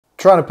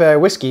Trying to pair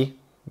whiskey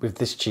with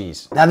this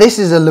cheese. Now this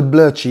is a Le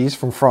Bleu cheese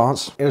from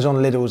France. It was on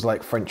Lidl's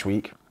like French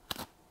week.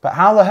 But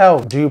how the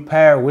hell do you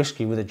pair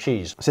whiskey with a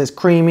cheese? So it's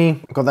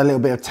creamy, got that little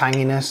bit of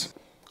tanginess.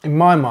 In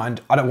my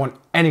mind, I don't want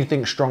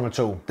anything strong at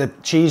all. The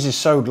cheese is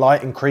so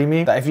light and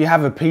creamy that if you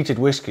have a peated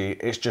whiskey,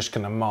 it's just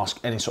gonna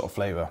mask any sort of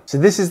flavor. So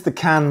this is the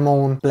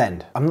Canmon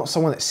blend. I'm not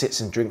someone that sits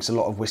and drinks a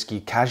lot of whiskey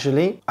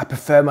casually. I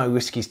prefer my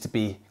whiskeys to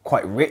be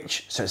quite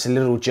rich, so it's a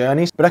little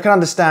journey. But I can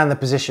understand the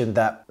position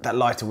that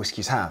lighter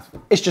whiskeys have.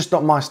 It's just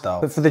not my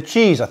style. But for the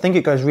cheese, I think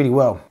it goes really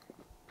well.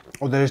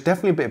 Although there's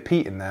definitely a bit of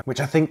peat in there,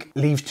 which I think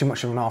leaves too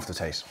much of an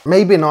aftertaste.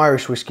 Maybe an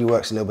Irish whiskey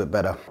works a little bit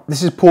better.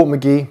 This is Port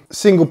McGee,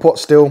 single pot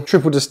still,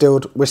 triple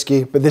distilled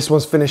whiskey, but this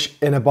one's finished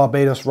in a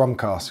Barbados rum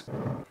cask.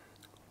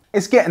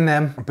 It's getting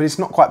there, but it's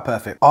not quite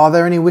perfect. Are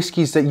there any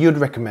whiskies that you'd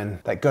recommend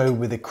that go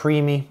with a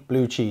creamy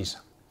blue cheese?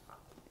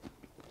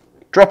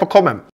 Drop a comment.